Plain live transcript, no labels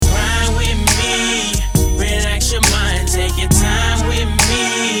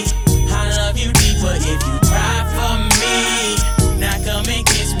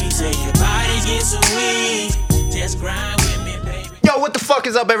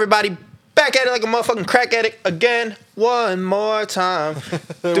up, everybody? Back at it like a motherfucking crack addict again. One more time.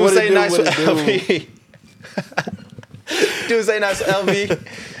 Dude say nice for LV. Dude say nice for LV.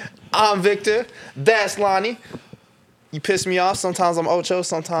 I'm Victor. That's Lonnie. You piss me off. Sometimes I'm Ocho.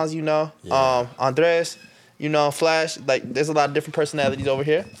 Sometimes, Andres. Flash. Like, there's a lot of different personalities over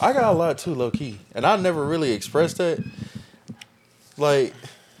here. I got a lot too, low key, and I never really expressed that. Like,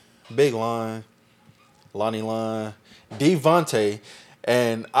 Big Line, Lonnie Line, Devontae,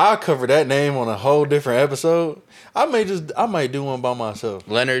 and I cover that name on a whole different episode. I might do one by myself.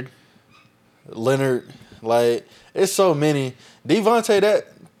 Leonard, like, it's so many. Devontae, that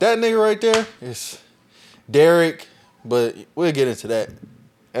nigga right there is Derek, but we'll get into that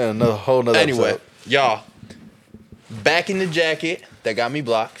in a whole nother anyway, episode. Y'all, back in the jacket that got me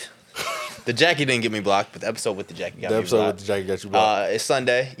blocked. The jacket didn't get me blocked, but the episode with the jacket got me blocked. The episode with the jacket got you blocked. It's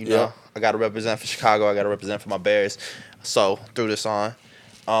Sunday, Yeah. I got to represent for Chicago. I got to represent for my Bears. So, threw this on.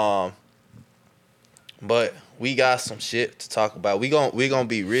 But we got some shit to talk about. We gonna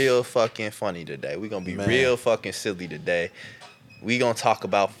be real fucking funny today. We gonna be real fucking silly today. We gonna talk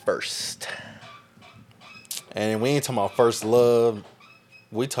about first. And we ain't talking about first love.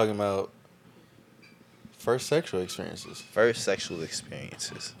 We talking about first sexual experiences. First sexual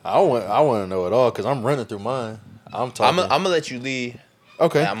experiences. I want to know it all because I'm running through mine. I'm talking. I'm gonna let you lead.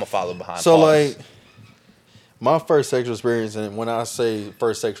 Okay. And I'm gonna follow behind. So, Pause. like, my first sexual experience, and when I say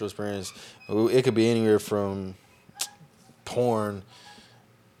first sexual experience, it could be anywhere from porn,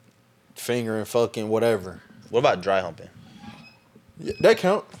 fingering, fucking, whatever. What about dry humping? Yeah, that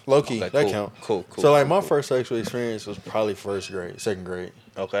count. Low key. Okay, that cool, count. Cool. So, like, my first sexual experience was probably second grade.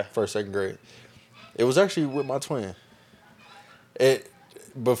 Okay. Second grade. It was actually with my twin.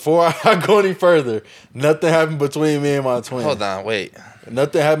 Before I go any further, nothing happened between me and my twin. Hold on, wait.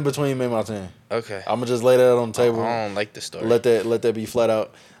 Nothing happened between me and my twin. Okay. I'm gonna just lay that out on the table. I don't like the story. Let that be flat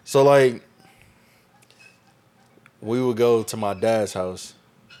out. So, like, we would go to my dad's house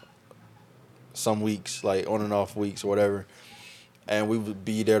some weeks, like on and off weeks or whatever, and we would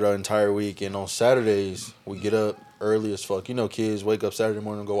be there the entire week. And on Saturdays, we get up early as fuck. Kids wake up Saturday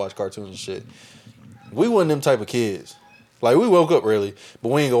morning and go watch cartoons and shit. We wasn't them type of kids. Like, we woke up early, but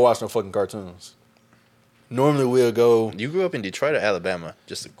we ain't go watch no fucking cartoons. Normally, we'll go... You grew up in Detroit or Alabama?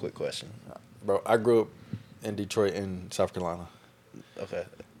 Just a quick question. Bro, I grew up in Detroit and South Carolina. Okay.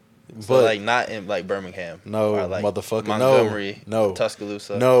 So, But, like, not in, like, Birmingham? No, or like motherfucker, Montgomery, no.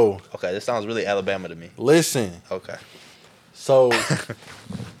 Tuscaloosa? No. Okay, this sounds really Alabama to me. Listen. Okay. So,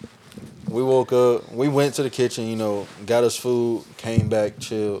 we woke up, we went to the kitchen, got us food, came back,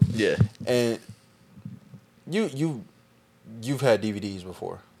 chilled. Yeah. And you've had DVDs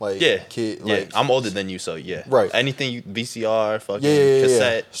before. Like, Yeah. Kid, Yeah. like, I'm older than you, so yeah. Right. Anything VCR, fucking yeah.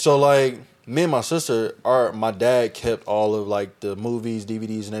 cassette. So, like, me and my sister, my dad kept all of, like, the movies,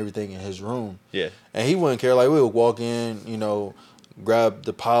 DVDs, and everything in his room. Yeah. And he wouldn't care. Like, we would walk in, grab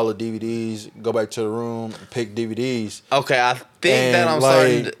the pile of DVDs, go back to the room, pick DVDs. Okay, I think And, that I'm like,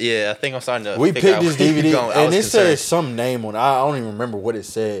 starting to... Yeah, I think I'm starting to We figure picked out this where you're DVD, going. I and was it said concerned. some name on it. I don't even remember what it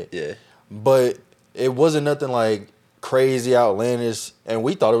said. Yeah. But it wasn't nothing, like, crazy, outlandish, and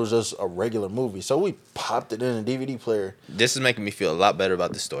we thought it was just a regular movie. So we popped it in a DVD player. This is making me feel a lot better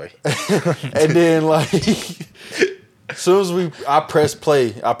about this story. And then, like, as soon as I pressed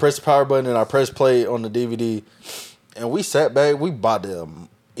play, I pressed the power button and I pressed play on the DVD, and we sat back, we about to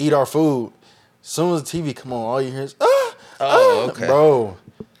eat our food. As soon as the TV come on, all you hear is, okay. Bro.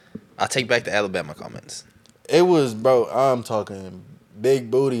 I'll take back the Alabama comments. It was, bro, I'm talking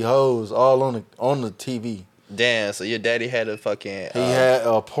big booty hoes all on the TV. Damn, so your daddy had a fucking... He had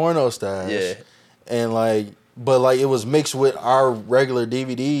a porno stash. Yeah. And, like, but, like, it was mixed with our regular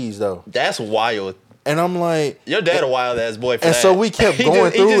DVDs, though. That's wild. And I'm like... Your dad a wild-ass boy for and that. so we kept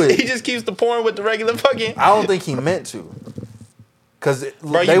going through it. He just keeps the porn with the regular fucking... I don't think he meant to. Because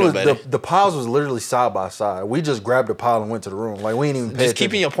the piles was literally side by side. We just grabbed the pile and went to the room. Like, we ain't even pay Just attention.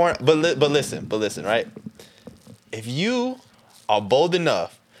 keeping your porn... But listen, right? If you are bold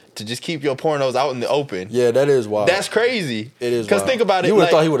enough to just keep your pornos out in the open... Yeah, that is wild. That's crazy. It is wild. Because think about it. You would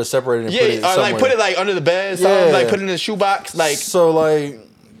have like, thought he would have separated and put it or somewhere. like put it like under the bed, something, like put it in the shoebox. Like, so, like,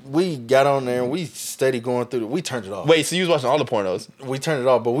 we got on there and we steady going through we turned it off. Wait, so you was watching all the pornos? We turned it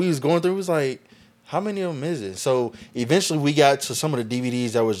off, but we was going through, it was like, how many of them is it? So eventually we got to some of the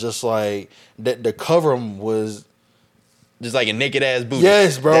DVDs that was just like, the cover was... Just like a naked ass booty.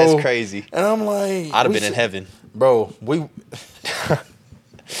 Yes, bro. That's crazy. And I'm like... I'd have been in heaven. Bro,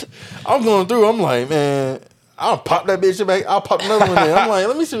 I'm going through, I'm like, man, I'll pop that bitch back. I'll pop another one in. I'm like,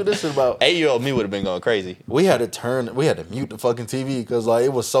 let me see what this shit about. 8-year-old me would have been going crazy. We had to mute the fucking TV because, like,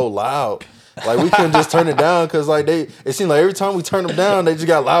 it was so loud. Like we couldn't just turn it down because like it seemed like every time we turned them down, they just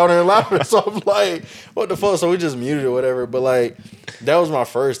got louder and louder. So I'm like, what the fuck? So we just muted or whatever. But like, that was my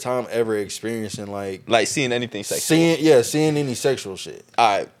first time ever experiencing like seeing anything sexual. Seeing any sexual shit.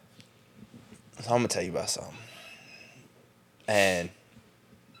 All right. So I'm gonna tell you about something. And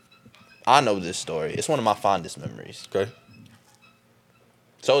I know this story. It's one of my fondest memories. Okay.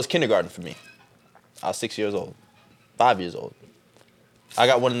 So it was kindergarten for me. I was 6 years old. 5 years old. I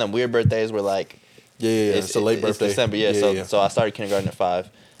got one of them weird birthdays where like It's a late birthday. It's December, so I started kindergarten at 5.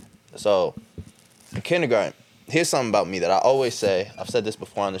 So in kindergarten, here's something about me that I always say. I've said this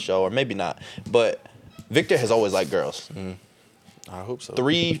before on the show, or maybe not, but Victor has always liked girls. I hope so.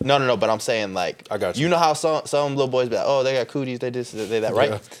 No, but I'm saying like I got you. You know how some little boys be like, oh, they got cooties, they this, they that,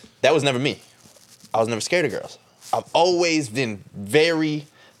 right? Yeah. That was never me. I was never scared of girls. I've always been very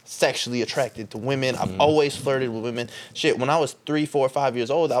sexually attracted to women. I've always flirted with women. Shit, when I was 3, 4, 5 years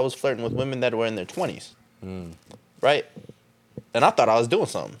old, I was flirting with women that were in their 20s. Right? And I thought I was doing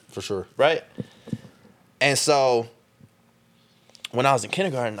something. For sure. Right? And so when I was in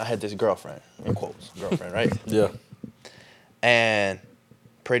kindergarten, I had this girlfriend, in quotes, girlfriend, right? Yeah. And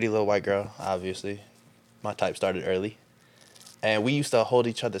pretty little white girl, obviously. My type started early. And we used to hold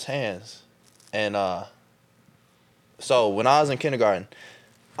each other's hands. And so when I was in kindergarten,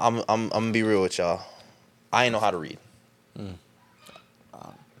 I'm gonna be real with y'all. I ain't know how to read. I don't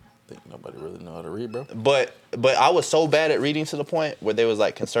think nobody really know how to read, bro. But I was so bad at reading to the point where they was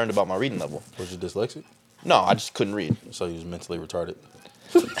like concerned about my reading level. Was you dyslexic? No, I just couldn't read. So you was mentally retarded?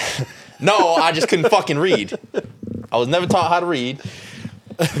 No, I just couldn't fucking read. I was never taught how to read.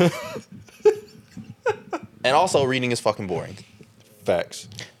 And also reading is fucking boring. Facts.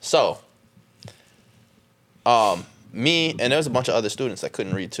 So, me and there was a bunch of other students that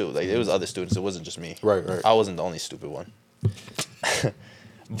couldn't read too. Like there was other students. It wasn't just me. Right. I wasn't the only stupid one.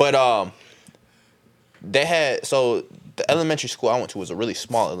 But they had the elementary school I went to was a really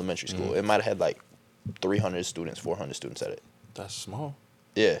small elementary school. It might have had like 300 students, 400 students at it. That's small.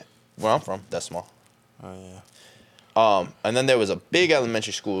 Yeah, where I'm from, that's small. Oh yeah. And then there was a big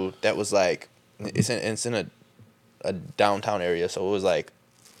elementary school that was like it's in a downtown area, so it was like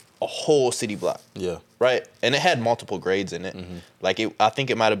a whole city block. Yeah. Right? And it had multiple grades in it. Like I think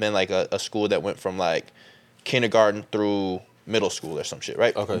it might have been like a school that went from like kindergarten through middle school or some shit,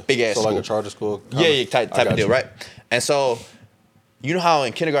 right? Okay. Big ass so school. Like a charter school? Yeah, type of deal, you. right? And so you know how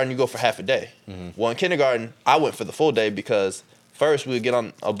in kindergarten you go for half a day? Well, in kindergarten, I went for the full day because first we would get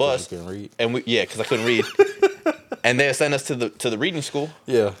on a bus. You couldn't read? And because I couldn't read. And they'd send us to the reading school.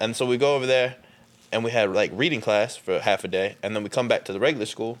 Yeah. And so we go over there and we had like reading class for half a day. And then we come back to the regular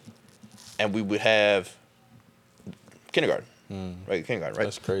school and we would have kindergarten. Regular kindergarten, right?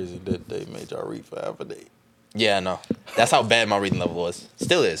 That's crazy that they made y'all read for half a day. Yeah, I know. That's how bad my reading level was.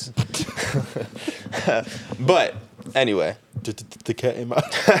 Still is. But anyway. The cat in my...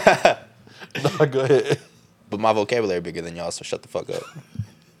 No, go ahead. But my vocabulary bigger than y'all, so shut the fuck up.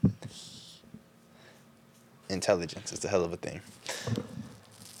 Intelligence is a hell of a thing.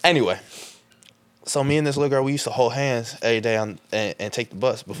 Anyway. So me and this little girl, we used to hold hands every day and take the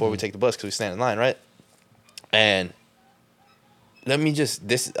bus before we take the bus because we stand in line, right? And I'm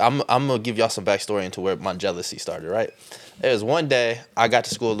gonna give y'all some backstory into where my jealousy started, right? There was one day I got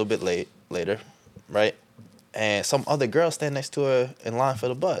to school a little bit later, right? And some other girl stand next to her in line for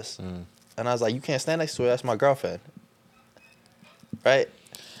the bus. And I was like, you can't stand next to her, that's my girlfriend. Right?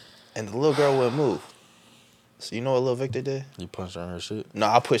 And the little girl wouldn't move. So you know what little Victor did? You punched her in her shit? No,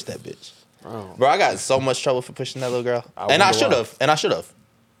 I pushed that bitch. Bro, I got so much trouble for pushing that little girl. I And I should have.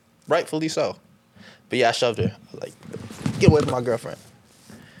 Rightfully so. But yeah, I shoved her. I was like, get away from my girlfriend.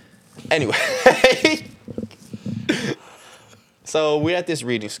 Anyway. So we're at this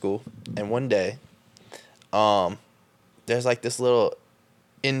reading school, and one day, there's like this little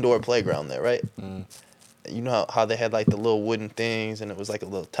indoor playground there, right? You know how they had like the little wooden things, and it was like a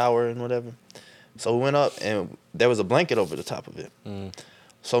little tower and whatever. So we went up, and there was a blanket over the top of it.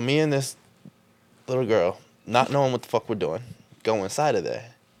 So me and this little girl, not knowing what the fuck we're doing, go inside of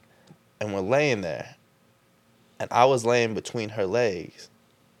there, and we're laying there, and I was laying between her legs,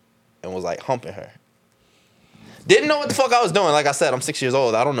 and was like humping her. Didn't know what the fuck I was doing. Like I said, I'm 6 years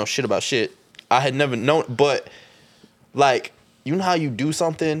old. I don't know shit about shit. I had never known, but like, you know how you do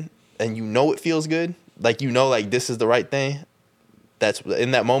something and you know it feels good? Like, you know, like this is the right thing? That's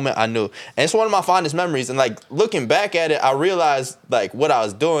in that moment I knew. And it's one of my fondest memories. And like looking back at it, I realized like what I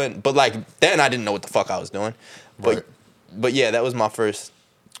was doing. But like then I didn't know what the fuck I was doing. But yeah, that was my first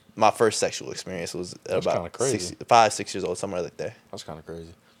sexual experience. It was about 5, 6 years old, somewhere like that. That's kind of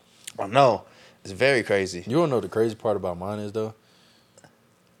crazy. I know. It's very crazy. You don't know what the crazy part about mine is though?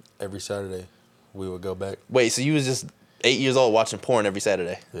 every Saturday we would go back. Wait, so you was just 8 years old watching porn every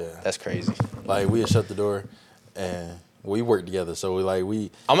Saturday? Yeah. That's crazy. Like, we would shut the door, and we worked together. So, we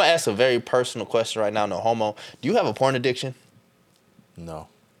I'm going to ask a very personal question right now, no homo. Do you have a porn addiction? No.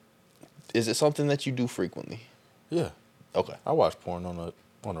 Is it something that you do frequently? Yeah. Okay. I watch porn on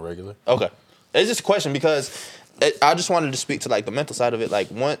a regular. Okay. It's just a question because I just wanted to speak to, like, the mental side of it. Like,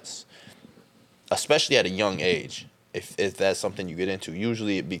 once, especially at a young age, if that's something you get into,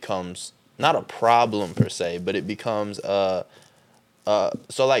 usually it becomes not a problem per se, but it becomes so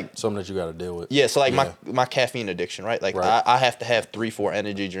like something that you got to deal with. Yeah, so like my caffeine addiction, right? Like I have to have 3-4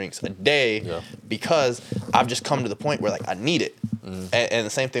 energy drinks a day because I've just come to the point where like I need it. And the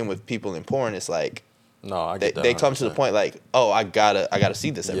same thing with people in porn. It's like no, I get that. They come to the point like, oh, I gotta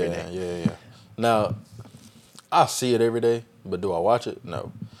see this every day. Yeah. Now, I see it every day, but do I watch it?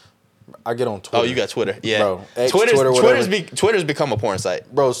 No. I get on Twitter. Oh, you got Twitter, yeah, bro. Twitter's become a porn site,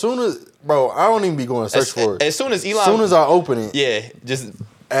 bro. I don't even be going to search for it. As soon as I open it, just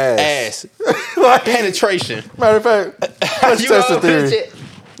ass. Like, penetration. Matter of fact, let's test the theory.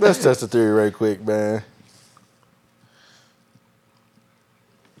 Let's test the theory right quick, man.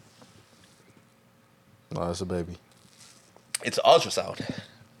 No, that's a baby. It's an ultrasound.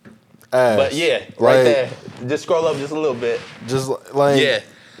 Ass. But yeah, right there. Just scroll up just a little bit. Just like yeah.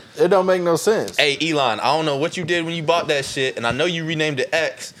 It don't make no sense. Hey, Elon, I don't know what you did when you bought that shit, and I know you renamed it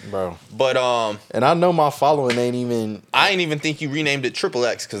X. Bro. But, and I know my following ain't even... I ain't even think you renamed it Triple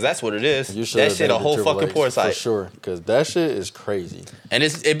X, because that's what it is. You should that shit a whole fucking X, porn site. For sure, because that shit is crazy. And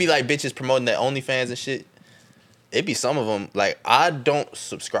it'd be like bitches promoting their OnlyFans and shit. It'd be some of them. Like, I don't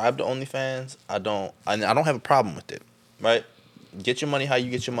subscribe to OnlyFans. I don't have a problem with it, right? Get your money how you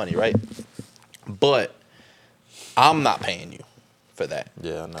get your money, right? But I'm not paying you for that.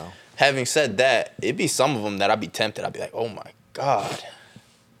 Yeah, no. Having said that, it'd be some of them that I'd be tempted. I'd be like, oh my God.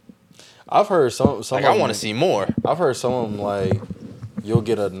 I've heard some like, I want to see more. I've heard some of them, like, you'll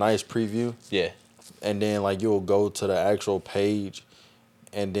get a nice preview. Yeah. And then, like, you'll go to the actual page,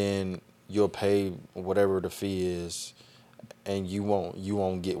 and then you'll pay whatever the fee is, and you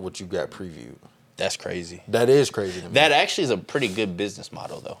won't get what you got previewed. That's crazy. That is crazy to me. That actually is a pretty good business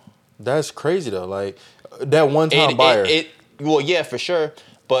model, though. That's crazy, though. Like, that one-time buyer. Well, yeah, for sure.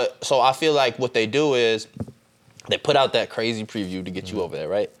 But so I feel like what they do is they put out that crazy preview to get you over there,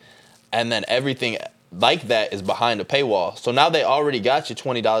 right? And then everything like that is behind a paywall. So now they already got you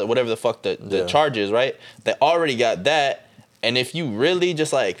 $20, whatever the fuck the charge is, right? They already got that. And if you really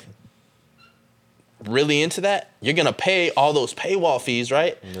just like really into that, you're going to pay all those paywall fees,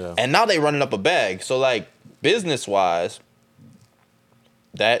 right? Yeah. And now they running up a bag. So like business-wise,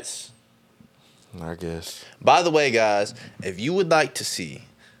 that's... I guess. By the way, guys, if you would like to see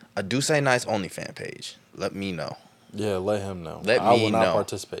a Do Say Nice OnlyFans page, let me know. Yeah, let him know. I will not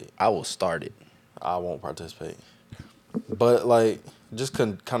participate. I will start it. I won't participate. But, like, just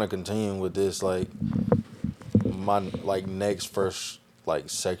kind of continuing with this, like, my, like, next first, like,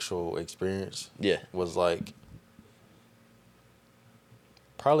 sexual experience was, like,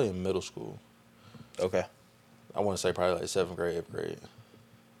 probably in middle school. Okay. I want to say probably, like, 7th grade, 8th grade.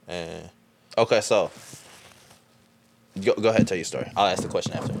 And... Okay, so... Go ahead, tell your story. I'll ask the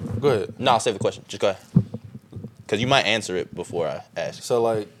question after. Go ahead. No, I'll save the question. Just go ahead. Because you might answer it before I ask. So,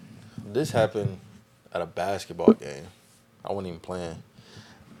 like, this happened at a basketball game. I wasn't even playing.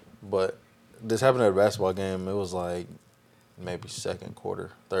 But this happened at a basketball game. It was, like, maybe second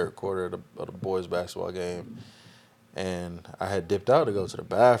quarter, third quarter of the boys' basketball game. And I had dipped out to go to the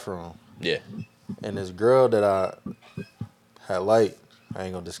bathroom. Yeah. And this girl that I had liked, I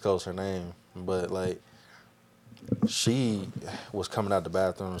ain't going to disclose her name, but, like, she was coming out the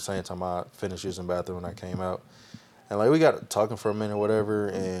bathroom the same time I finished using the bathroom and I came out. And, like, we got talking for a minute or whatever,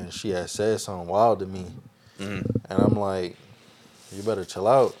 and she had said something wild to me. Mm-hmm. And I'm like, you better chill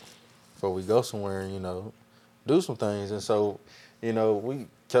out before we go somewhere and, you know, do some things. And so, you know, we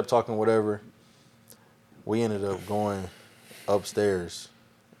kept talking whatever. We ended up going upstairs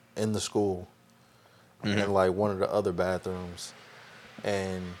in the school in, like, one of the other bathrooms.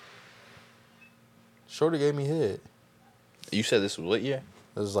 And Shorty gave me head. You said this was what year?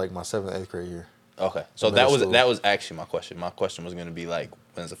 This was like my 7th, 8th grade year. Okay. So that was actually my question. My question was going to be like,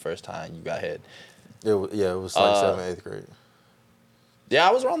 when's the first time you got head? It was like 7th, 8th grade. Yeah,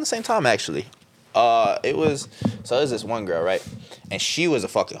 I was around the same time, actually. There's this one girl, right? And she was a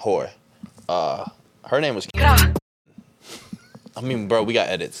fucking whore. Her name was... I mean, bro, we got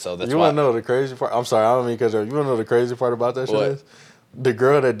edits, so that's why... You want to know the crazy part? I'm sorry, I don't mean because you want to know the crazy part about that shit is? The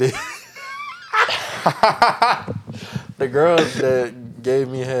girl that did... The girl that gave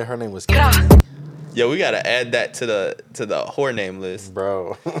me head, her name was Kim. Yo, we gotta add that to the whore name list,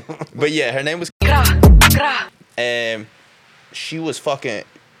 bro. But yeah, her name was, and she was fucking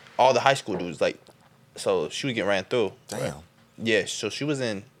all the high school dudes. Like, so she would get ran through. Damn. Right? Yeah, so she was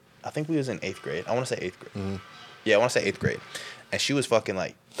in, I think we was in 8th grade. I want to say 8th grade. Mm-hmm. Yeah, I want to say 8th grade, and she was fucking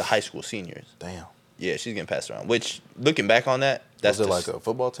like the high school seniors. Damn. Yeah, she's getting passed around. Which, looking back on that, that's was it like a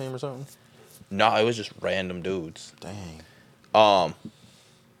football team or something? No, it was just random dudes. Dang.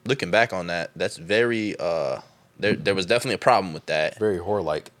 Looking back on that, that's very there was definitely a problem with that. Very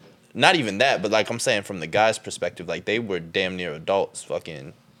whore-like. Not even that, but like I'm saying from the guys' perspective, like they were damn near adults,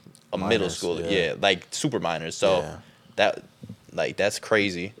 fucking a middle schooler, yeah, like super minors. So that's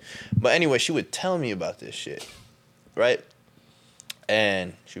crazy. But anyway, she would tell me about this shit, right?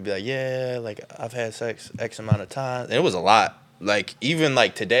 And she'd be like, yeah, like I've had sex X amount of times, and it was a lot. Like even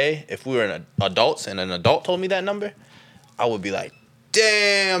like today, if we were adults and an adult told me that number, I would be like,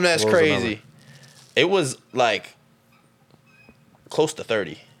 damn, that's crazy. It was like close to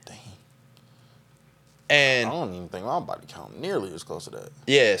 30. Dang. And I don't even think my body count nearly as close to that.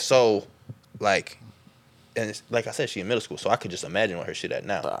 Yeah, so like, and it's, like I said, she in middle school, so I could just imagine what her shit at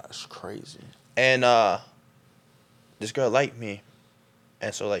now. That's crazy. And this girl liked me,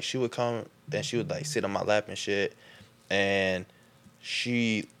 and so like she would come and she would like sit on my lap and shit, and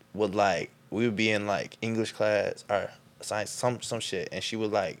she would like, we would be in like English class or science, some shit, and she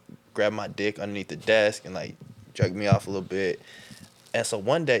would like grab my dick underneath the desk and like jerk me off a little bit. And so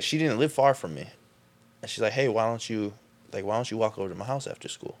one day, she didn't live far from me, and she's like, hey, why don't you walk over to my house after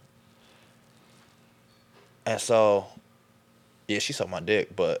school? And so, yeah, she sucked my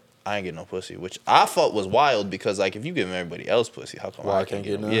dick, but I ain't getting no pussy, which I thought was wild because, like, if you giving everybody else pussy, how come I can't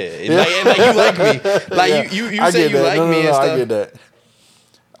get none? Yeah, and like you like me. Like, you say you like me and stuff. I get that.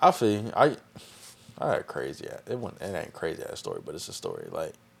 I feel you. I had crazy ass. It ain't crazy ass story, but it's a story.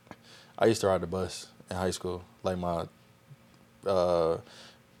 Like, I used to ride the bus in high school, like my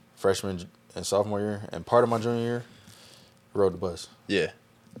freshman and sophomore year, and part of my junior year, rode the bus. Yeah.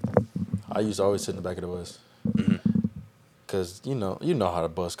 I used to always sit in the back of the bus. Mm-hmm. Cause you know how the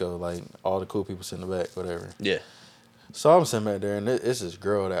bus go. Like all the cool people sit in the back, whatever. Yeah. So I'm sitting back there, and it's this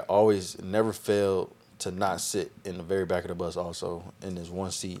girl that always never failed to not sit in the very back of the bus. Also in this one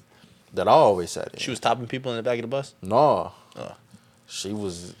seat that I always sat in. She was topping people in the back of the bus? No. She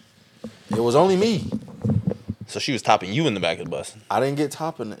was. It was only me. So she was topping you in the back of the bus. I didn't get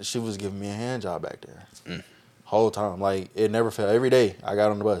topping. She was giving me a hand job back there. Whole time, like it never failed. Every day I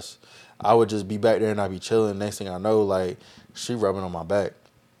got on the bus, I would just be back there and I'd be chilling. Next thing I know, like she rubbing on my back,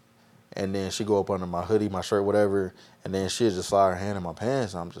 and then she go up under my hoodie, my shirt, whatever, and then she'd just slide her hand in my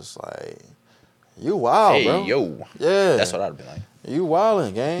pants. And I'm just like, you wild, bro. Hey, yo. Yeah. That's what I'd have been like. You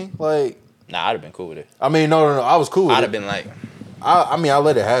wildin', gang. Like. Nah, I'd have been cool with it. I mean, no. I was cool with it. I'd have been like. I mean, I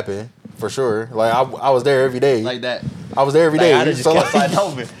let it happen, for sure. Like, I was there every day. Like that. I was there every day. I'd have just kept fighting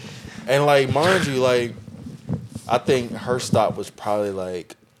over. And, like, mind you, like, I think her stop was probably,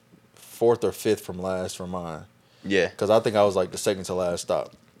 like, 4th or 5th from last for mine. Yeah. Because I think I was, like, the second to last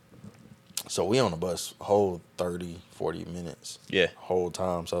stop. So, we on the bus whole 30, 40 minutes. Yeah. Whole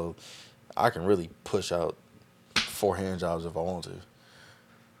time. So, I can really push out 4 hand jobs if I want to.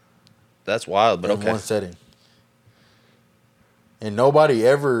 That's wild, but in one setting. And nobody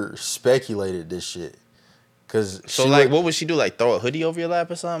ever speculated this shit. Cause so, like, what would she do? Like, throw a hoodie over your lap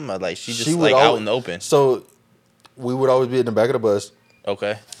or something? Or, like, she just, like, out in the open? So, we would always be in the back of the bus.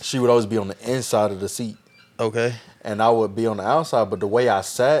 Okay. She would always be on the inside of the seat. Okay. And I would be on the outside. But the way I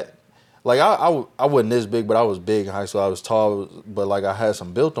sat, like, I wasn't this big, but I was big in high school. I was tall, but, like, I had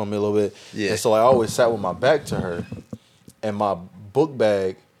some built on me a little bit. Yeah. And so, I always sat with my back to her. And my book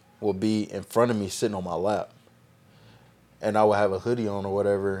bag would be in front of me sitting on my lap. And I would have a hoodie on or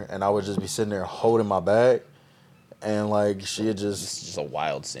whatever, and I would just be sitting there holding my bag, and like she'd just. It's just a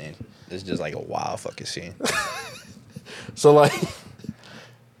wild scene. It's just like a wild fucking scene. So like,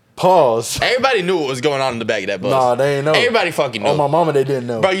 pause. Everybody knew what was going on in the back of that bus. Nah, they ain't know. Everybody fucking knew. Oh, my mama, they didn't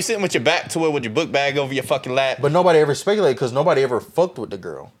know. Bro, you sitting with your back to it with your book bag over your fucking lap. But nobody ever speculated because nobody ever fucked with the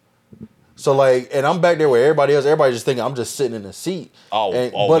girl. So like, and I'm back there with everybody else. Everybody just thinking I'm just sitting in the seat.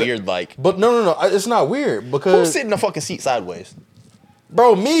 But, weird like. But no, it's not weird because who's sitting in the fucking seat sideways?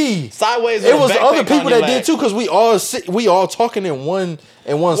 Bro, me. Sideways. It was other people that did too because we all talking in one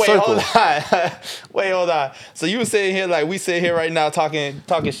circle. Wait, hold on. So you were sitting here like we sit here right now talking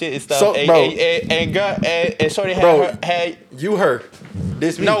shit and stuff. So, and Shorty had you her.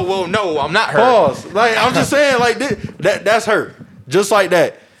 This me. No, I'm not her. Pause. Like I'm just saying like that's her. Just like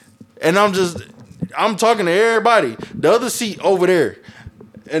that. And I'm talking to everybody. The other seat over there.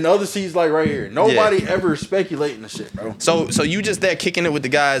 and the other seat's like right here. Nobody ever speculating the shit, bro. So you just there kicking it with the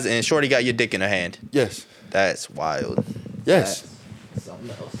guys, and Shorty got your dick in her hand. Yes. That's wild. Yes. That's something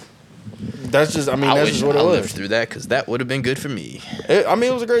else. That's just. I mean, that's just what it lived was. through that because that would have been good for me. It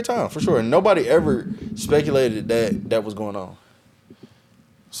was a great time for sure. And nobody ever speculated that was going on.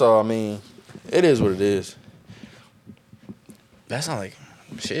 So I mean, it is what it is. That sounds like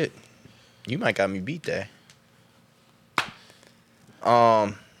shit. You might got me beat there.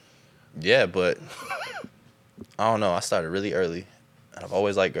 Yeah, but I don't know. I started really early, and I've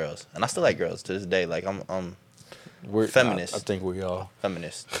always liked girls, and I still like girls to this day. Like we're feminist. I think we all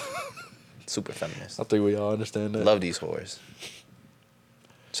feminist, super feminist. I think we all understand that. Love these whores.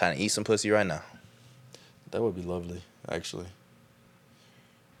 Trying to eat some pussy right now. That would be lovely, actually.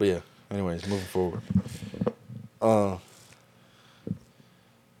 But yeah. Anyways, moving forward.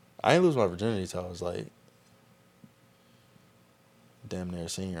 I ain't lose my virginity till I was like damn near a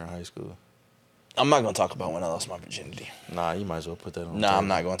senior in high school. I'm not gonna talk about when I lost my virginity. Nah, you might as well put that on. Nah, I'm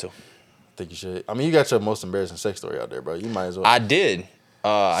not going to. I think you should. I mean, you got your most embarrassing sex story out there, bro. You might as well. I did.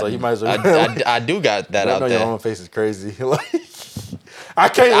 So you might as well. I do got that out there. Your own face is crazy. I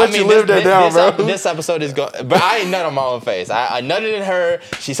can't let you live that down, bro. This episode is going, but I ain't nut on my own face. I nutted in her.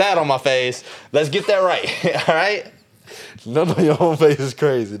 She sat on my face. Let's get that right. All right. Nut on your own face is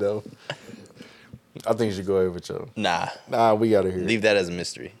crazy, though. I think you should go ahead with your. Nah, we gotta hear. Leave that as a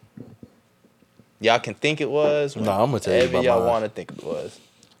mystery. Y'all can think it was. Nah, I'm gonna tell you about y'all mine. want to think it was.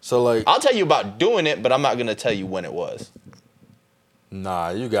 So like, I'll tell you about doing it, but I'm not gonna tell you when it was. Nah,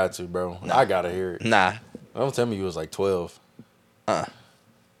 you got to, bro. Nah. I gotta hear it. Nah. Don't tell me you was like 12.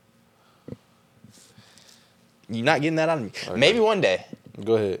 You're not getting that out of me. Okay. Maybe one day.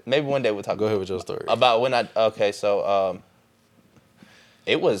 Go ahead. Maybe one day we'll talk. Go ahead with your story. About when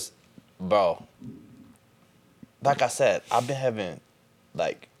it was, bro. Like I said, I've been having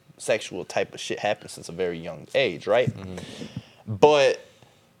like sexual type of shit happen since a very young age, right? Mm-hmm. But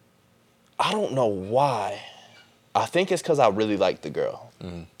I don't know why. I think it's because I really liked the girl.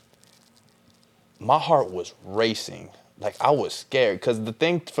 Mm-hmm. My heart was racing. Like I was scared because the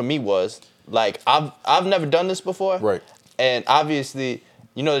thing for me was like I've never done this before, right? And obviously,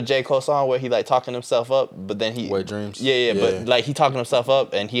 you know the J. Cole song where he like talking himself up, but then he Wet Dreams. Yeah, but like he talking himself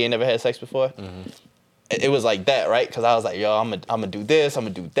up and he ain't never had sex before. Mm-hmm. It was like that, right? Because I was like, yo, I'm gonna do this, I'm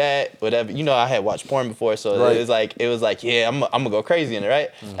gonna do that, whatever. You know, I had watched porn before, so right. it was like, yeah, I'm gonna go crazy in it,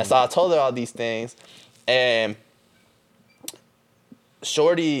 right? Mm-hmm. And so I told her all these things, and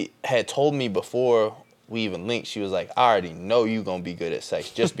Shorty had told me before we even linked, she was like, I already know you gonna be good at sex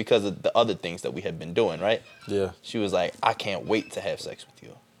just because of the other things that we had been doing, right? Yeah. She was like, I can't wait to have sex with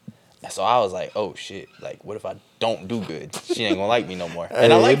you. And so I was like, oh shit, like what if I don't do good? She ain't gonna like me no more. Hey,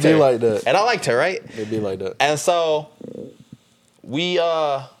 and I liked her. It'd be like that. And I liked her, right? It'd be like that. And so we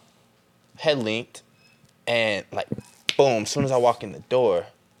had linked, and like boom, as soon as I walk in the door,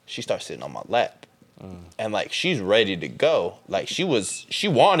 she starts sitting on my lap. And like she's ready to go. Like she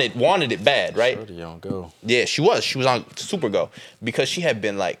wanted it bad, right? Shorty on go. Yeah, she was on super go because she had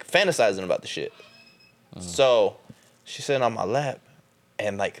been like fantasizing about the shit. So she's sitting on my lap,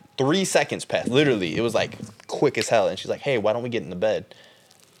 and like 3 seconds passed. Literally, it was like quick as hell. And she's like, "Hey, why don't we get in the bed?"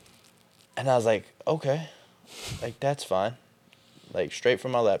 And I was like, "Okay, like that's fine." Like straight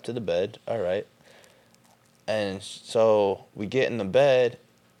from my lap to the bed. All right. And so we get in the bed.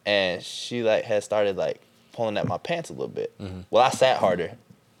 And she like had started like pulling at my pants a little bit. Mm-hmm. Well, I sat harder.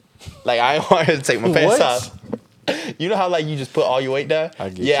 Like I didn't want her to take my pants off. You know how like you just put all your weight down? I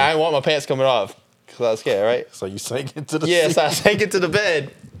didn't want my pants coming off because I was scared, right? So you sank into the seat. So I sank into the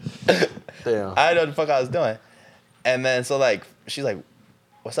bed. Damn. I didn't know what the fuck I was doing. And then so like she's like,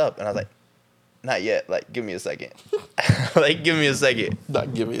 "What's up?" And I was like, "Not yet. Like give me a second." Like give me a second.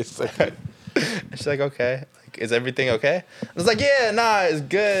 Not give me a second. She's like, "Okay. Is everything okay?" I was like, "Yeah, nah, it's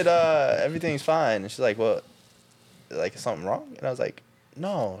good. Everything's fine." And she's like, "Well, like, is something wrong?" And I was like,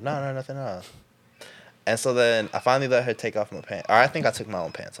 No, nothing else. And so then I finally let her take off my pants. Or I think I took my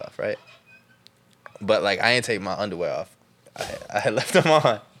own pants off, right? But like I ain't take my underwear off. I had left them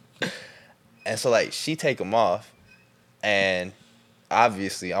on. And so like she take them off, and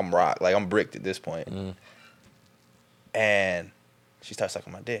obviously I'm rocked. Like I'm bricked at this point. Mm. And she starts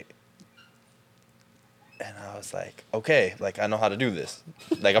sucking my dick. And I was like, okay, like I know how to do this.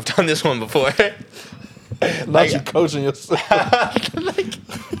 Like I've done this one before. Not you coaching yourself. Like,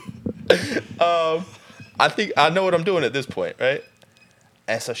 I think I know what I'm doing at this point, right?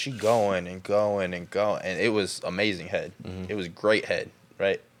 And so she going and going and going, and it was amazing head. Mm-hmm. It was great head,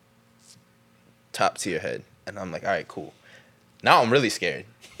 right? Top tier head. And I'm like, all right, cool. Now I'm really scared.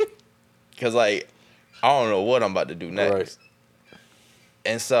 Because like, I don't know what I'm about to do next. Right.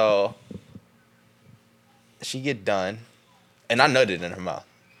 And so she get done, and I nutted in her mouth.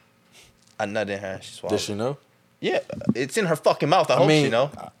 I nutted in her. She swallowed. Did she know? Yeah, it's in her fucking mouth. I hope she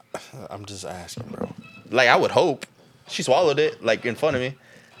know. I'm just asking, bro. Like, I would hope. She swallowed it, like, in front of me.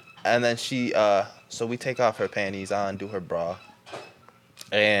 And then she, so we take off her panties, I undo her bra.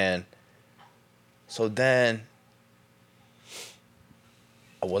 And so then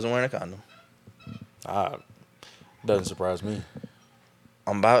I wasn't wearing a condom. Doesn't surprise me.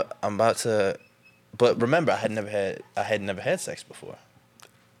 I'm about to, but remember, I had never had sex before.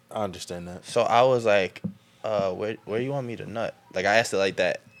 I understand that. So I was like, where you want me to nut? Like, I asked her like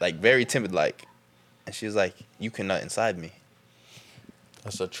that, like very timid, like, and she was like, you can nut inside me.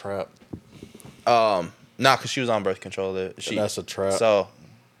 That's a trap. Nah, cause she was on birth control. That's a trap. So,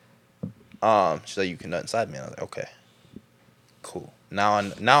 she's like, you can nut inside me. And I was like, okay, cool. Now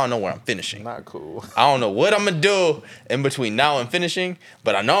I know where I'm finishing. Not cool. I don't know what I'm gonna do in between now and finishing,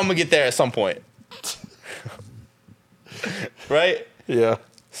 but I know I'm gonna get there at some point. Right? Yeah.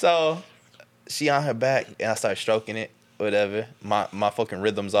 So she on her back and I start stroking it, whatever. My fucking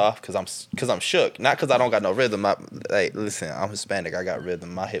rhythm's off because I'm shook. Not because I don't got no rhythm. Like, listen, I'm Hispanic. I got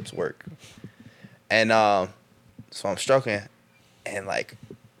rhythm. My hips work. And so I'm stroking, and like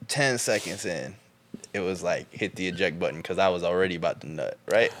 10 seconds in, it was like hit the eject button because I was already about to nut,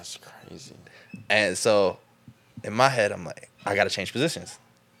 right? That's crazy. And so in my head, I'm like, I gotta change positions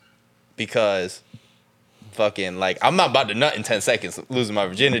because fucking, like, I'm not about to nut in 10 seconds, losing my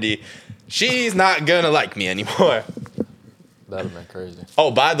virginity. She's not gonna like me anymore. That'd have been crazy.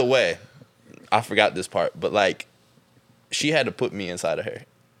 Oh, by the way, I forgot this part, but like, she had to put me inside of her.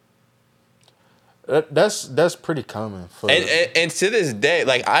 That's pretty common for. And to this day,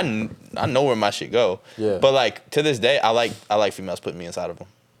 like, I know where my shit go. Yeah. But like, to this day, I like females putting me inside of them.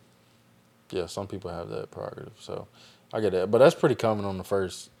 Yeah, some people have that prerogative, so I get that. But that's pretty common on the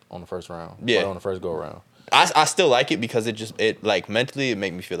first round. Yeah. Like on the first go around. I still like it because it like mentally it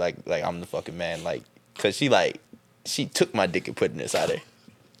make me feel like I'm the fucking man, like, cause she took my dick and put it inside her.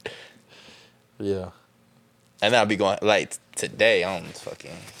 Yeah. And then I'll be going like today on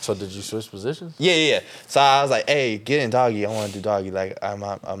fucking. So did you switch positions? Yeah. So I was like, hey, get in doggy. I want to do doggy. Like I'm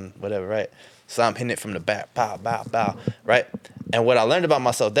whatever, right? So I'm hitting it from the back, bow, bow, bow, right? And what I learned about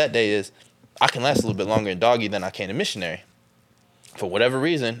myself that day is I can last a little bit longer in doggy than I can in missionary. For whatever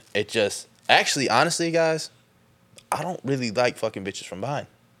reason, it just actually, honestly, guys, I don't really like fucking bitches from behind.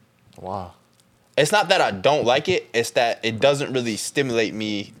 Wow. It's not that I don't like it. It's that it doesn't really stimulate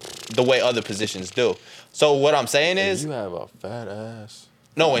me the way other positions do. So what I'm saying is, you have a fat ass.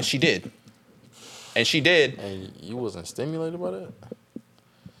 No, and she did. And And you wasn't stimulated by that?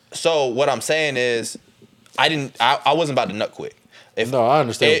 So what I'm saying is, I wasn't about to nut quick. No, I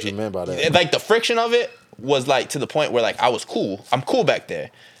understand what you meant by that. Like, the friction of it was like to the point where like I was cool. I'm cool back there.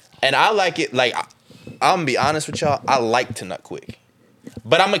 And I like it, like, I'm gonna be honest with y'all, I like to nut quick.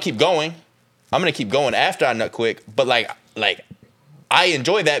 But I'm gonna keep going. I'm gonna keep going after I nut quick. But like I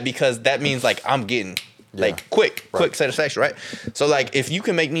enjoy that because that means like I'm getting like quick satisfaction, right? So like if you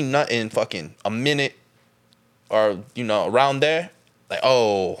can make me nut in fucking a minute or, you know, around there, like,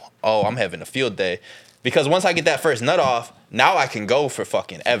 oh, I'm having a field day. Because once I get that first nut off, now I can go for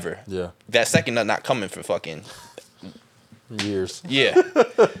fucking ever. Yeah. That second nut not coming for fucking years. Yeah.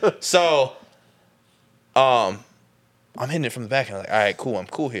 So I'm hitting it from the back and I'm like, all right, cool, I'm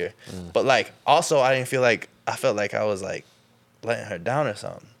cool here. But like also I felt like I was like letting her down or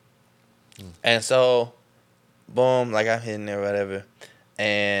something. And so boom, like I'm hitting it or whatever.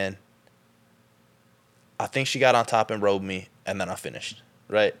 And I think she got on top and rode me and then I finished.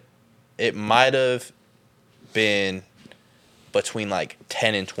 Right? It might have been between like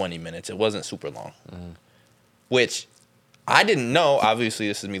 10 and 20 minutes. It wasn't super long. Which I didn't know. Obviously,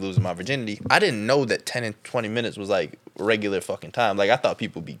 this is me losing my virginity. I didn't know that 10 and 20 minutes was like regular fucking time. Like, I thought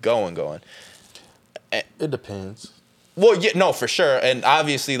people be going. It depends. Well, yeah, no, for sure. And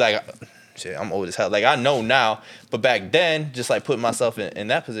obviously, like, shit, I'm old as hell. Like, I know now. But back then, just like putting myself in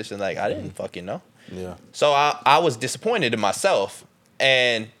that position, like, I didn't fucking know. Yeah. So I was disappointed in myself.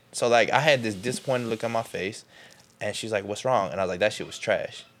 And so, like, I had this disappointed look on my face. And she's like, what's wrong? And I was like, that shit was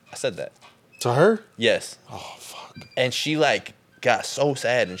trash. I said that. To her? Yes. Oh, fuck. And she, like, got so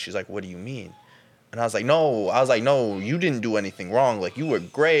sad. And she's like, what do you mean? And I was like, no, you didn't do anything wrong. Like, you were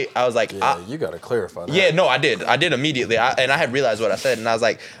great. I was like, yeah, you got to clarify that. Yeah, no, I did. I did immediately. And I had realized what I said. And I was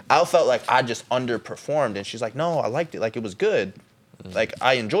like, I felt like I just underperformed. And she's like, no, I liked it. Like, it was good. Like,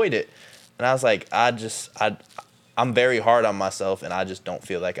 I enjoyed it. And I was like, I'm very hard on myself. And I just don't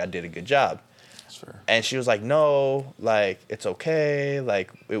feel like I did a good job. That's fair. And she was like, no, like, it's okay.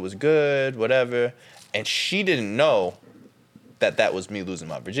 Like, it was good, whatever. And she didn't know that was me losing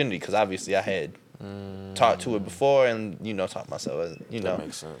my virginity, because obviously I had talked to her before and, you know, taught myself, you know. That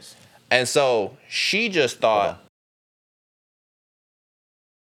makes sense. And so she just thought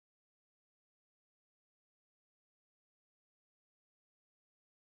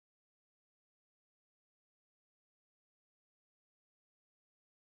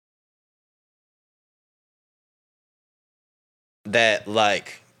that,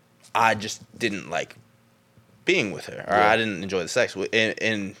 like, I just didn't like being with her, or I didn't enjoy the sex with,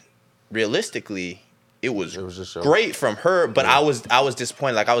 and realistically, it was just great from her, but I was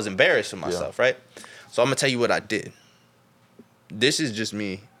disappointed, like I was embarrassed with myself, right? So I'm gonna tell you what I did. This is just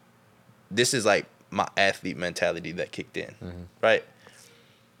me. This is like my athlete mentality that kicked in, right?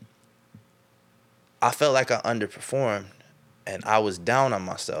 I felt like I underperformed, and I was down on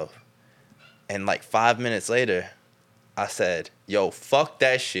myself. And like 5 minutes later, I said, "Yo, fuck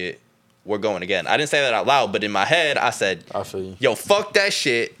that shit. We're going again." I didn't say that out loud, but in my head, I said, I feel you. "Yo, fuck that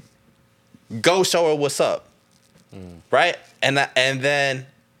shit. Go show her what's up." Right? And then,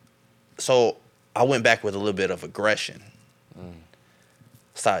 so I went back with a little bit of aggression.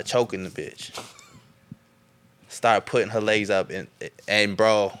 Started choking the bitch. Started putting her legs up, and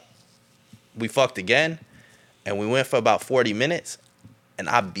bro, we fucked again, and we went for about 40 minutes, and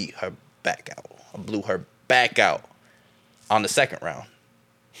I beat her back out. I blew her back out on the second round.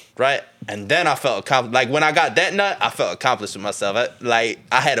 Right? And then I felt accomplished. Like, when I got that nut, I felt accomplished with myself. I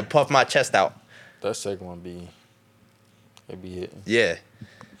had to puff my chest out. That second one it be hitting. Yeah.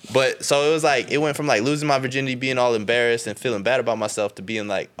 But so it was like, it went from like losing my virginity, being all embarrassed and feeling bad about myself, to being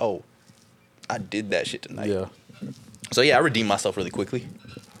like, oh, I did that shit tonight. Yeah. So yeah, I redeemed myself really quickly.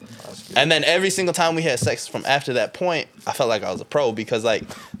 And then every single time we had sex from after that point, I felt like I was a pro, because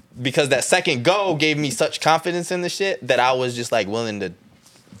that second go gave me such confidence in the shit that I was just like willing to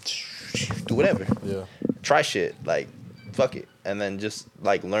do whatever. Yeah. Try shit. Like, fuck it. And then just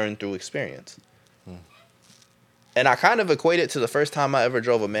like learn through experience. And I kind of equate it to the first time I ever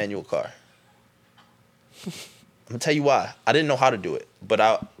drove a manual car. I'm gonna tell you why. I didn't know how to do it, but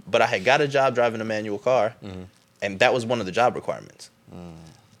I had got a job driving a manual car, and that was one of the job requirements.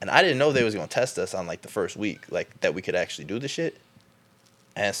 And I didn't know they was gonna test us on like the first week, like that we could actually do the shit.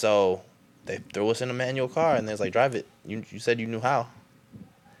 And so they threw us in a manual car, and they was like, drive it. You said you knew how.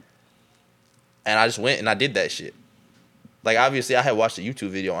 And I just went and I did that shit. Like, obviously I had watched a YouTube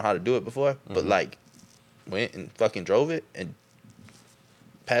video on how to do it before, but like, went and fucking drove it and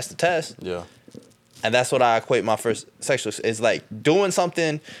passed the test. Yeah. And that's what I equate my first sexual. It's like doing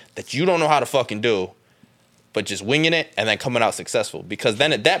something that you don't know how to fucking do, but just winging it and then coming out successful. Because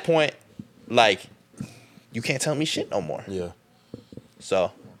then at that point, like, you can't tell me shit no more. Yeah.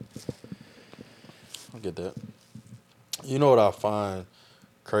 So. I get that. You know what I find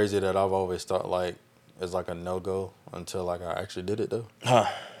crazy that I've always thought like is like a no-go until like I actually did it though? Huh.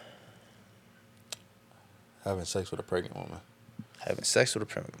 Having sex with a pregnant woman. Having sex with a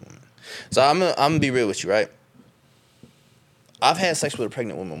pregnant woman. So I'm gonna be real with you, right? I've had sex with a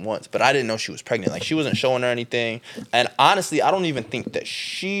pregnant woman once, but I didn't know she was pregnant. Like, she wasn't showing her anything. And honestly, I don't even think that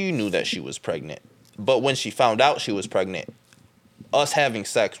she knew that she was pregnant. But when she found out she was pregnant, us having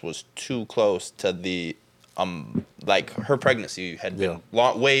sex was too close to the like, her pregnancy had been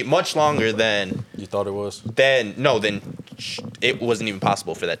much longer than You thought it was? Then it wasn't even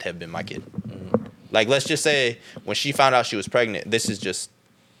possible for that to have been my kid. Like, let's just say when she found out she was pregnant, this is just,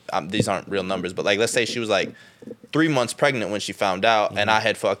 these aren't real numbers, but like, let's say she was like 3 months pregnant when she found out, and I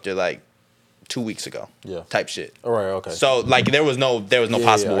had fucked her like 2 weeks ago. Yeah. Type shit. All right, okay. So like, there was no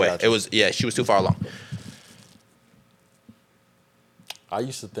possible way. got you. It was, she was too far along. I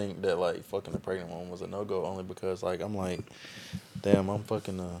used to think that like fucking a pregnant woman was a no-go only because like I'm like, damn, I'm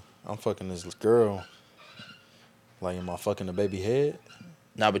fucking this girl. Like, am I fucking the baby head?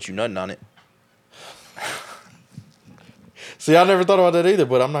 Nah, but you nutting on it. See, I never thought about that either,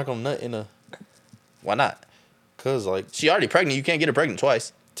 but I'm not gonna nut in a. Why not? Cause like She already pregnant. You can't get her pregnant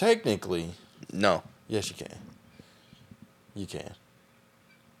twice. technically, No. yes, you can. You can.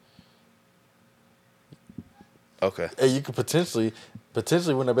 Okay. And you could potentially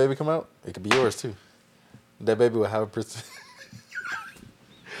when that baby come out, it could be yours too. That baby will have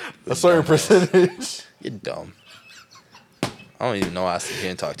a certain percentage. You're dumb. I don't even know why I sit here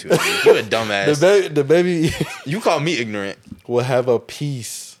and talk to you. You're a dumbass. The baby You call me ignorant. will have a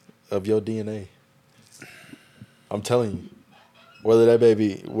piece of your DNA. I'm telling you. Whether that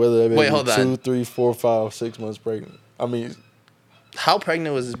baby Wait, hold 2, on. 3, 4, 5, 6 months pregnant. I mean, How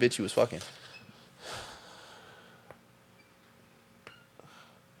pregnant was this bitch you was fucking?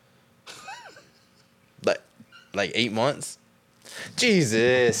 Like 8 months?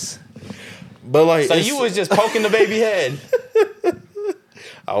 Jesus. but like So you was just poking the baby head.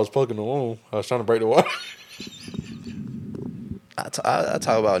 I was poking the womb. I was trying to break the water. I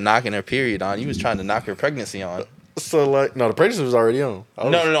talk about knocking her period on. You was trying to knock her pregnancy on. So like, no, the pregnancy was already on.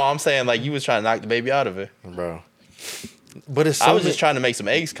 No. I'm saying like you was trying to knock the baby out of her, bro. But it's I was just trying to make some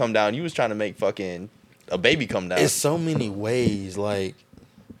eggs come down. You was trying to make fucking a baby come down. It's so many ways. Like,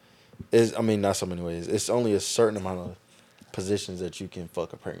 not so many ways. It's only a certain amount of positions that you can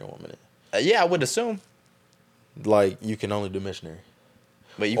fuck a pregnant woman in. Yeah, I would assume. Like, you can only do missionary.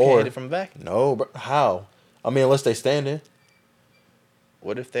 But you can't hit it from the back? No, but how? I mean, unless they standing.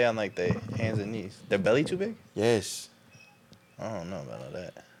 What if they on like their hands and knees? Their belly too big? Yes. I don't know about all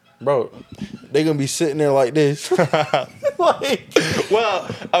that. Bro, they gonna be sitting there like this. Well,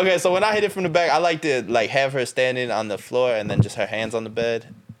 okay, so when I hit it from the back, I like to like have her standing on the floor and then just her hands on the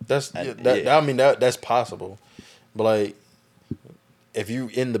bed. That's possible. But like, if you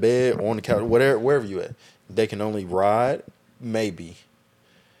in the bed or on the couch, wherever you at, they can only ride, maybe.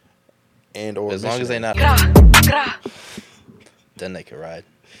 And or as long as they not then they can ride.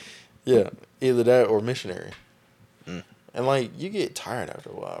 Yeah, either that or missionary. And like, you get tired after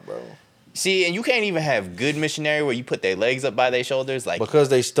a while, bro. See, and you can't even have good missionary where you put their legs up by their shoulders, like because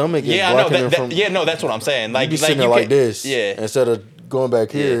their stomach is yeah, blocking no, them from. Yeah, no, that's what I'm saying. Like you be sitting there like this, yeah, instead of going back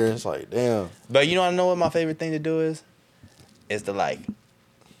here. It's like, damn. But you know what my favorite thing to do is to like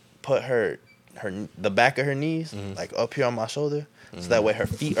put her the back of her knees like up here on my shoulder, so that way her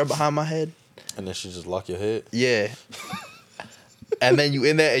feet are behind my head. And then she just lock your head. Yeah. And then you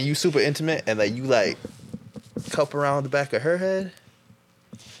in there and you super intimate and like you like cup around the back of her head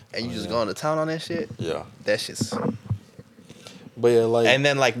and you just going to town on that shit. Yeah. That shit's. But yeah, like. And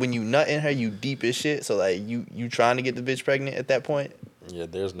then like when you nut in her, you deep as shit. So like you trying to get the bitch pregnant at that point. Yeah,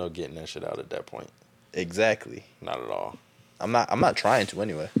 there's no getting that shit out at that point. Exactly. Not at all. I'm not trying to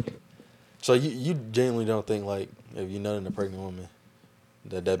anyway. So you genuinely don't think like if you nut in a pregnant woman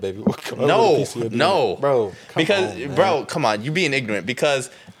that baby will come out No, with a piece of no, bro. Come on, you being ignorant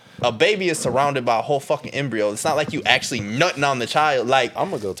because a baby is surrounded by a whole fucking embryo. It's not like you actually nutting on the child. Like I'm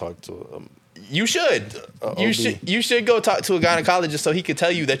gonna go talk to you should. You should go talk to a gynecologist so he could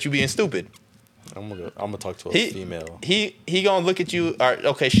tell you that you being stupid. I'm gonna talk to a female. He gonna look at you. Or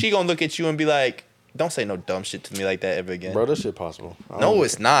okay, she gonna look at you and be like, "Don't say no dumb shit to me like that ever again." Bro, this shit possible. No,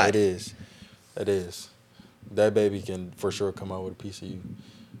 it's not. It is. It is. That baby can for sure come out with a piece of you,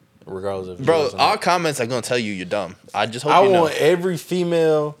 regardless of. Bro, our comments are gonna tell you you're dumb. I just hope I you know. want every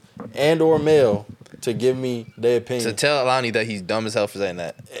female and or male to give me their opinion. To tell Alani that he's dumb as hell for saying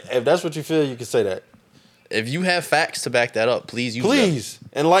that. If that's what you feel, you can say that. If you have facts to back that up, please use them. Please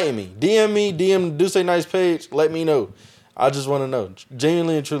enlighten me. DM Do Say Nice page. Let me know. I just want to know,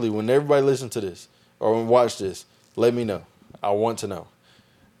 genuinely and truly, when everybody listen to this or watch this, let me know. I want to know.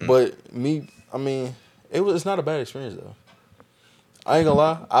 But it's not a bad experience though. I ain't gonna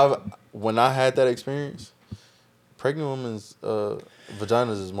lie. When I had that experience, pregnant women's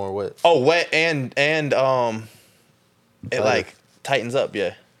vaginas is more wet. Oh, wet and it like tightens up.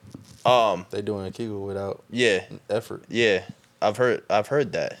 Yeah. They doing a Kegel without effort. Yeah, I've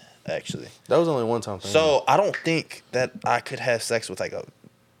heard that actually. That was only one time thing. So I don't think that I could have sex with like a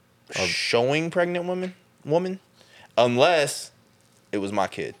showing pregnant woman, unless it was my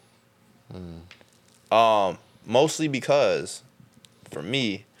kid. Mostly because, for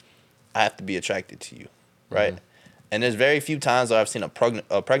me, I have to be attracted to you, right? And there's very few times where I've seen a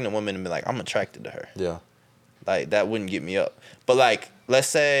pregnant woman and be like, I'm attracted to her. Yeah. Like that wouldn't get me up. But like, let's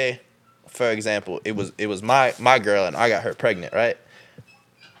say, for example, it was my girl and I got her pregnant, right?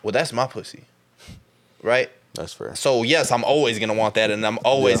 Well, that's my pussy, right? That's fair. So yes, I'm always gonna want that, and I'm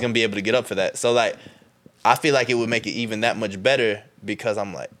always gonna be able to get up for that. So like, I feel like it would make it even that much better because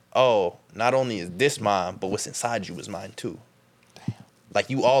I'm like, oh, not only is this mine, but what's inside you is mine too. Damn. Like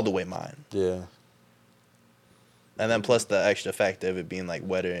you all the way mine. Yeah. And then plus the extra fact of it being like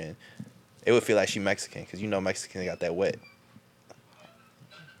wetter, and it would feel like she Mexican because you know Mexicans got that wet.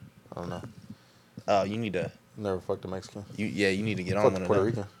 I don't know. Oh, you need to. Never fucked a Mexican. You need to get on Fucked one a of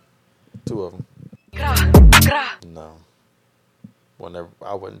Puerto them. Rican. 2 of them. No. Well,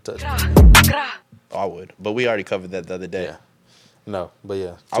 I wouldn't touch them. Oh, I would, but we already covered that the other day. Yeah. No, but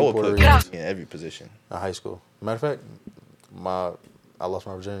yeah. I would Puerto put Ricans in every position. in high school. Matter of fact, I lost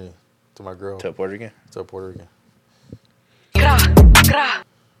my virginity to my girl. To a Puerto Rican? To a Puerto Rican.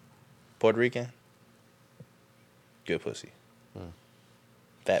 Puerto Rican? Good pussy.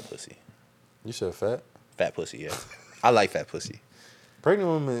 Fat pussy. You said fat? Fat pussy, yeah. I like fat pussy. Pregnant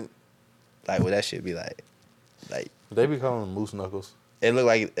women. Like, what that shit be like? They be calling them moose knuckles. It look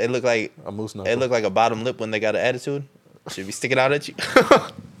like A moose knuckle. it look like a bottom lip when they got an attitude. Should be sticking out at you.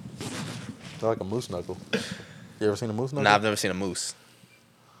 They're like a moose knuckle. You ever seen a moose knuckle? Nah, I've never seen a moose.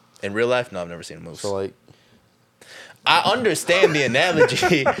 In real life, no, I've never seen a moose. So like, I understand the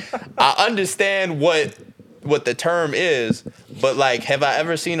analogy. I understand what the term is, but like, have I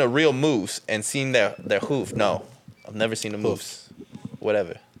ever seen a real moose and seen their hoof? No, I've never seen a moose.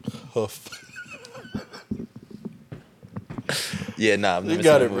 Whatever. hoof. Yeah, nah, I've never You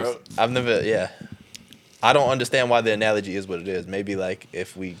got seen it, a moose. bro. I've never, yeah. I don't understand why the analogy is what it is. Maybe like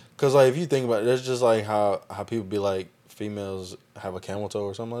if we, Cause like if you think about it, that's just like how people be like females have a camel toe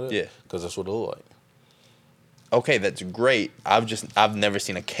or something like that. Yeah. Cause that's what it look like. okay, that's great. I've never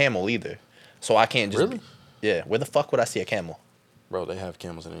seen a camel either, so I can't just. Really? Yeah, where the fuck would I see a camel? Bro, they have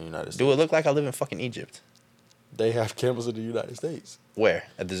camels in the United States. Do it look like I live in fucking Egypt? They have camels in the United States. Where?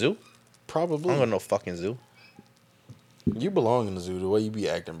 At the zoo? Probably. I don't go to no fucking zoo. You belong in the zoo the way you be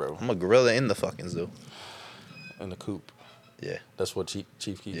acting, bro. I'm a gorilla in the fucking zoo. In the coop. Yeah, That's what Chief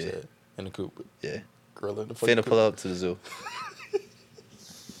Keef Yeah. said. In the coop. yeah. Gorilla in the fucking Finna coop. pull up to the zoo.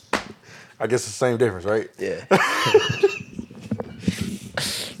 I guess it's the same difference, right? Yeah.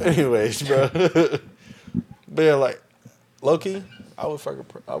 Anyways, bro. But yeah, like, low key, I would fuck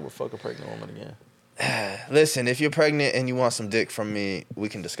a pregnant woman again. Listen, if you're pregnant and you want some dick from me, we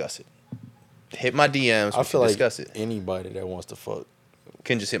can discuss it. Hit my DMs. I We feel can like discuss it. anybody that wants to fuck,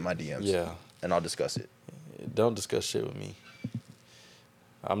 Can just hit my DMs. yeah, And I'll discuss it. don't discuss shit with me.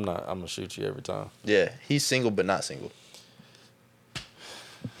 I'm gonna shoot you every time. Yeah, he's single but not single.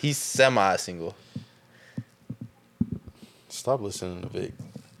 He's semi-single. Stop listening to Vic.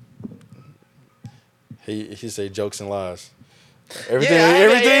 He say jokes and lies. Everything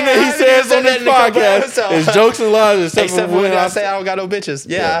that he says on this podcast is jokes and lies, Except for when I say I don't got no bitches.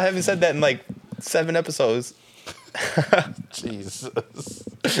 Yeah, I haven't said that in like 7 episodes. Jesus.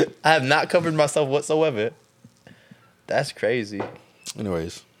 I have not covered myself whatsoever. That's crazy.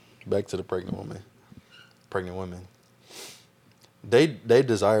 Anyways, back to the pregnant woman. Pregnant women. They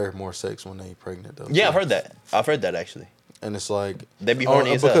desire more sex when they pregnant though. Yeah, I've heard that. I've heard that actually. And it's like They be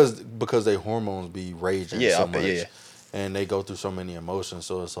horny as hell. because their hormones be raging Yeah, so okay, much. yeah. And they go through so many emotions.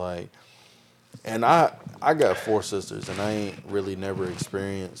 So it's like, and I got 4 sisters and I ain't really never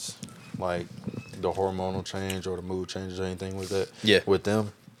experienced like the hormonal change or the mood changes or anything with that. Yeah. With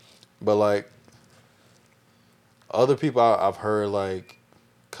them. But like other people I've heard like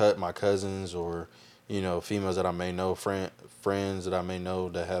my cousins or, you know, females that I may know, friends that I may know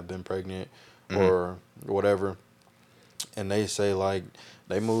that have been pregnant or whatever. And they say like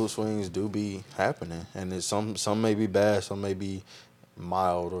they mood swings do be happening, and it's some may be bad, some may be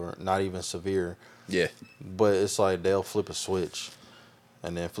mild or not even severe. Yeah. But it's like they'll flip a switch,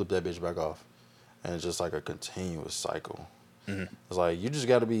 and then flip that bitch back off, and it's just like a continuous cycle. It's like you just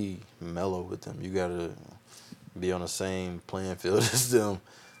got to be mellow with them. You got to be on the same playing field as them,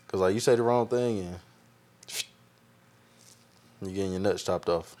 cause like you say the wrong thing and you getting your nuts chopped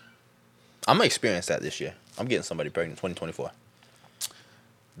off. I'm gonna experience that this year. I'm getting somebody pregnant 2024.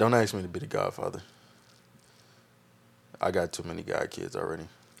 Don't ask me to be the godfather. I got too many god kids already.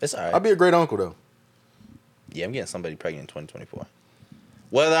 It's all right. I'll be a great uncle though. Yeah, I'm getting somebody pregnant in 2024.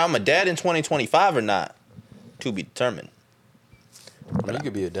 Whether I'm a dad in 2025 or not, to be determined. I mean, you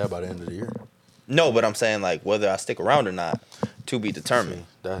could be a dad by the end of the year. No, but I'm saying like whether I stick around or not, to be determined.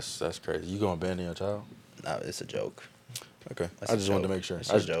 See, that's crazy. You gonna abandon your child? No, it's a joke. Okay. That's I a just wanted to joke. make sure. It's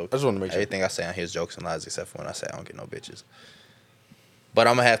I a joke. just wanted to make sure. Everything I say on here is jokes and lies except for when I say I don't get no bitches. But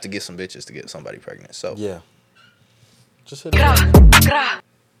I'm gonna have to get some bitches to get somebody pregnant. So Yeah. Just hit it.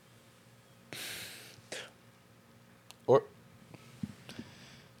 Or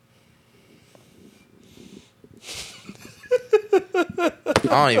I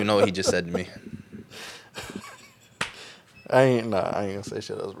don't even know what he just said to me. I ain't gonna say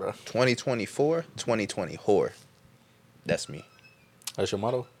shit else, bro. 2024, 2020 whore. That's me. That's your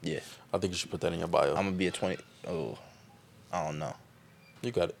motto? Yeah. I think you should put that in your bio. I'm gonna be a 20. Oh, I don't know.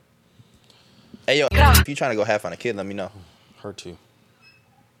 You got it. Hey yo, if you trying to go half on a kid, let me know. Her too.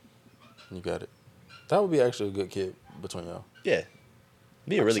 You got it. That would be actually a good kid between y'all. Yeah.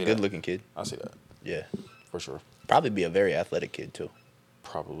 Be a I really see good that. looking kid. I see that Yeah. for sure. Probably be a very athletic kid too.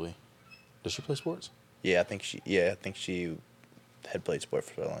 Probably. Does she play sports? Yeah, I think she had played sport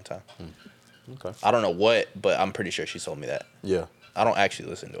for a long time. Okay. I don't know what, but I'm pretty sure she told me that. Yeah. I don't actually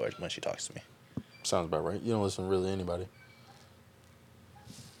listen to her when she talks to me. Sounds about right. You don't listen to really anybody.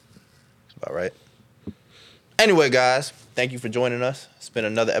 That's about right. Anyway, guys, thank you for joining us. It's been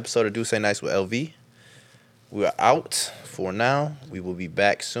another episode of Do Say Nice with LV. We are out for now. We will be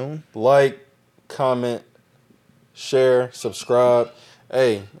back soon. Like, comment, share, subscribe.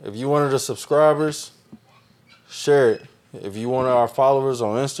 Hey, if you one of the subscribers, share it. If you one of our followers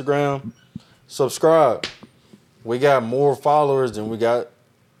on Instagram, subscribe. We got more followers than we got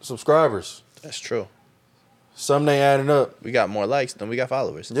subscribers. That's true. Some they adding up. We got more likes than we got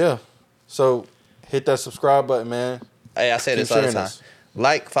followers. Yeah. So hit that subscribe button, man. Hey, I say this Keep all the sharing time. us.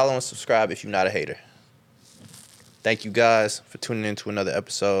 Like, follow, and subscribe if you're not a hater. Thank you guys for tuning in to another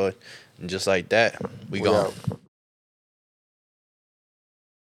episode. And just like that, we gone. out.